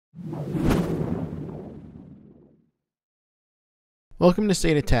Welcome to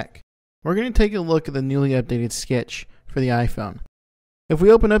State of Tech. We're going to take a look at the newly updated Skitch for the iPhone. If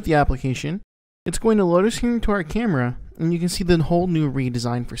we open up the application, it's going to load us here into our camera, and you can see the whole new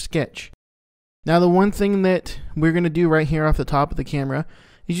redesign for Skitch. Now, the one thing that we're going to do right here off the top of the camera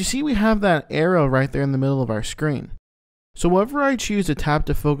is you see we have that arrow right there in the middle of our screen. So whenever I choose to tap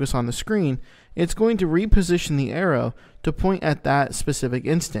to focus on the screen, it's going to reposition the arrow to point at that specific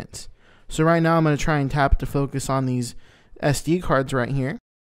instance. So right now I'm going to try and tap to focus on these SD cards right here.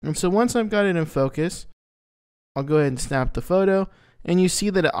 And so once I've got it in focus, I'll go ahead and snap the photo, and you see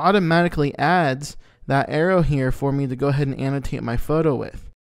that it automatically adds that arrow here for me to go ahead and annotate my photo with.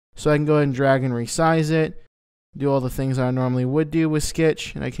 So I can go ahead and drag and resize it, do all the things I normally would do with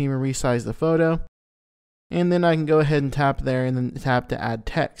Skitch, and I can even resize the photo. And then I can go ahead and tap there and then tap to add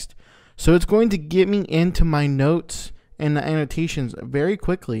text. So it's going to get me into my notes and the annotations very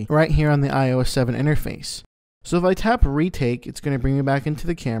quickly right here on the iOS 7 interface. So if I tap retake, it's going to bring me back into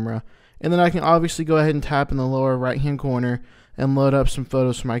the camera, and then I can obviously go ahead and tap in the lower right hand corner and load up some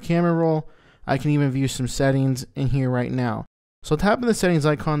photos from my camera roll. I can even view some settings in here right now. So tap in the settings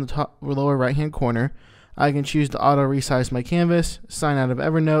icon in the top lower right hand corner. I can choose to auto resize my canvas, sign out of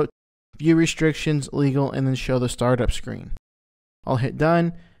Evernote, view restrictions, legal, and then show the startup screen. I'll hit done,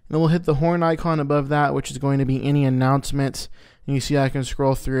 and then we'll hit the horn icon above that, which is going to be any announcements. And you see I can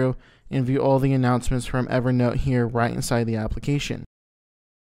scroll through and view all the announcements from Evernote here right inside the application.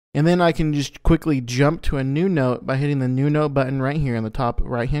 And then I can just quickly jump to a new note by hitting the new note button right here in the top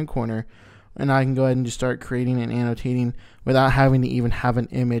right hand corner, and I can go ahead and just start creating and annotating without having to even have an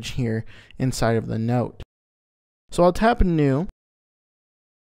image here inside of the note. So I'll tap new,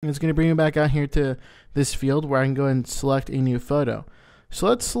 and it's going to bring me back out here to this field where I can go ahead and select a new photo. So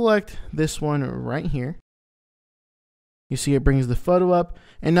let's select this one right here. You see it brings the photo up,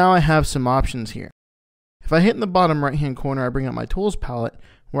 and now I have some options here. If I hit in the bottom right hand corner, I bring up my tools palette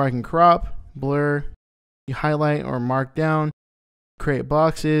where I can crop, blur, highlight or mark down, create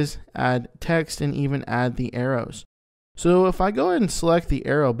boxes, add text, and even add the arrows. So if I go ahead and select the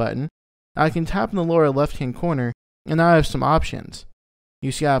arrow button, I can tap in the lower left hand corner, and now I have some options.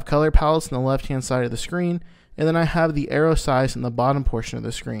 You see I have color palettes on the left hand side of the screen, and then I have the arrow size in the bottom portion of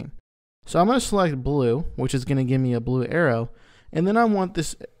the screen. So I'm going to select blue, which is going to give me a blue arrow, and then I want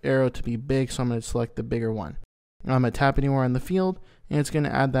this arrow to be big, so I'm going to select the bigger one. Now I'm going to tap anywhere in the field, and it's going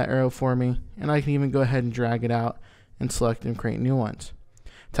to add that arrow for me, and I can even go ahead and drag it out and select and create new ones.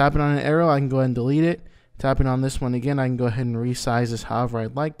 Tapping on an arrow, I can go ahead and delete it. Tapping on this one again, I can go ahead and resize this however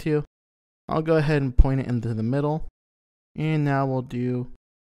I'd like to. I'll go ahead and point it into the middle, and now we'll do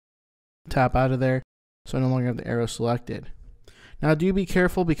tap out of there, so I no longer have the arrow selected. Now do be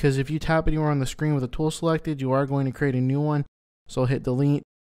careful, because if you tap anywhere on the screen with a tool selected, you are going to create a new one. So I'll hit delete,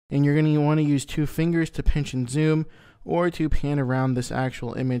 and you're going to want to use 2 fingers to pinch and zoom, or to pan around this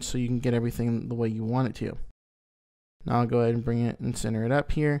actual image so you can get everything the way you want it to. Now I'll go ahead and bring it and center it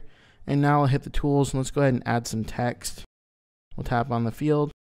up here, and now I'll hit the tools, and let's go ahead and add some text. We'll tap on the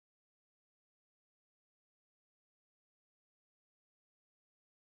field,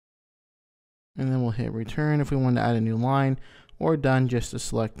 and then we'll hit return if we want to add a new line, or done just to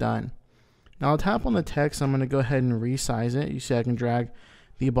select done. Now I'll tap on the text. I'm going to go ahead and resize it. You see I can drag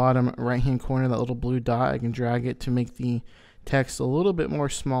the bottom right hand corner, that little blue dot, I can drag it to make the text a little bit more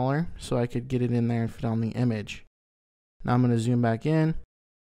smaller so I could get it in there and fit on the image. Now I'm going to zoom back in.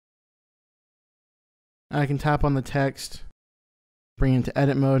 I can tap on the text, bring it into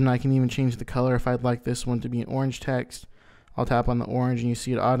edit mode, and I can even change the color if I'd like this one to be an orange text. I'll tap on the orange, and you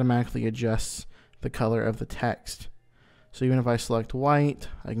see it automatically adjusts the color of the text. So even if I select white,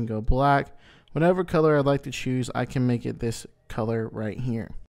 I can go black. Whatever color I'd like to choose, I can make it this color right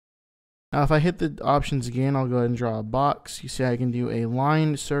here. Now if I hit the options again, I'll go ahead and draw a box. You see I can do a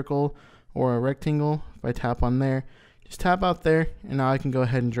line, circle, or a rectangle. If I tap on there, just tap out there, and now I can go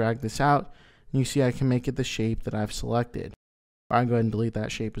ahead and drag this out. And you see I can make it the shape that I've selected. Or I can go ahead and delete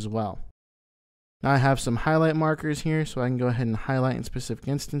that shape as well. Now I have some highlight markers here, so I can go ahead and highlight in specific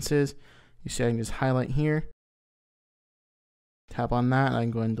instances. You see I can just highlight here. Tap on that, and I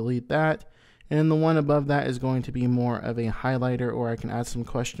can go ahead and delete that. And then the one above that is going to be more of a highlighter, or I can add some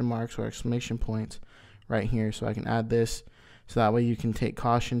question marks or exclamation points right here. So I can add this, so that way you can take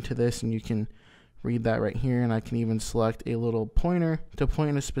caution to this and you can read that right here. And I can even select a little pointer to point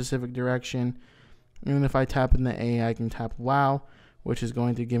in a specific direction. And then if I tap in the A, I can tap wow, which is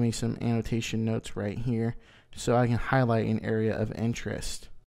going to give me some annotation notes right here, so I can highlight an area of interest.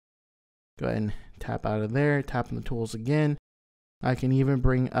 Go ahead and tap out of there, tap on the tools again. I can even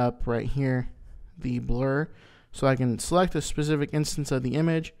bring up right here the blur, so I can select a specific instance of the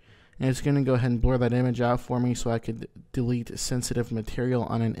image, and it's going to go ahead and blur that image out for me so I could delete sensitive material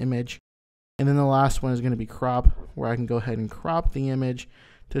on an image. And then the last one is going to be crop, where I can go ahead and crop the image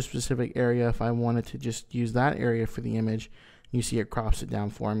to a specific area if I wanted to just use that area for the image. You see it crops it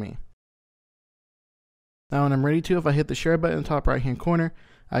down for me. Now when I'm ready to, if I hit the share button in the top right hand corner,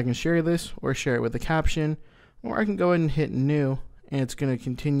 I can share this or share it with a caption, or I can go ahead and hit new and it's going to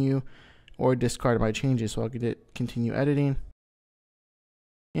continue or discard my changes. So I'll hit continue editing.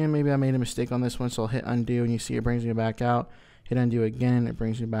 And maybe I made a mistake on this one, so I'll hit undo and you see it brings me back out. Hit undo again, it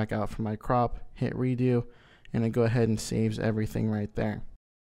brings me back out for my crop. Hit redo and it go ahead and saves everything right there.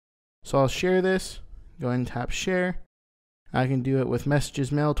 So I'll share this, go ahead and tap share. I can do it with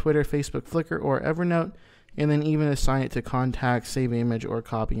Messages, Mail, Twitter, Facebook, Flickr, or Evernote, and then even assign it to contacts, save image, or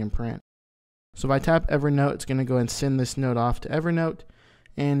copy and print. So if I tap Evernote, it's going to go and send this note off to Evernote,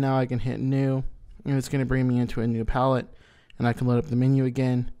 and now I can hit new, and it's going to bring me into a new palette, and I can load up the menu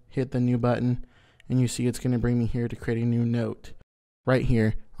again, hit the new button, and you see it's going to bring me here to create a new note right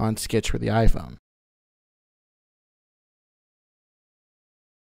here on Skitch for the iPhone.